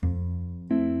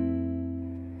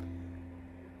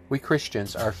We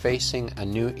Christians are facing a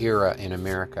new era in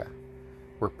America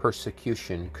where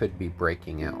persecution could be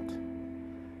breaking out,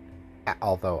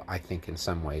 although I think in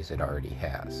some ways it already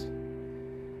has.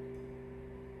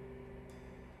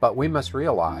 But we must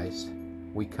realize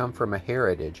we come from a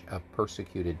heritage of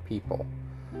persecuted people,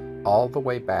 all the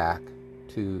way back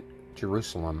to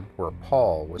Jerusalem, where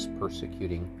Paul was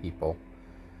persecuting people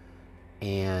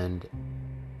and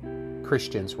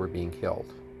Christians were being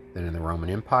killed. Then in the Roman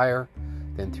Empire,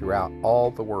 then throughout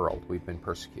all the world we've been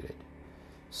persecuted.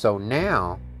 So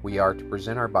now we are to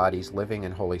present our bodies living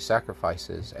and holy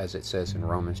sacrifices, as it says in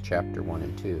Romans chapter 1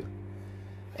 and 2,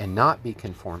 and not be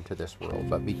conformed to this world,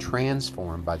 but be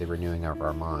transformed by the renewing of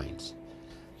our minds.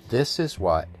 This is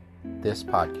what this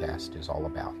podcast is all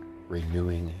about,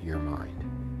 renewing your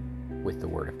mind with the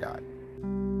Word of God.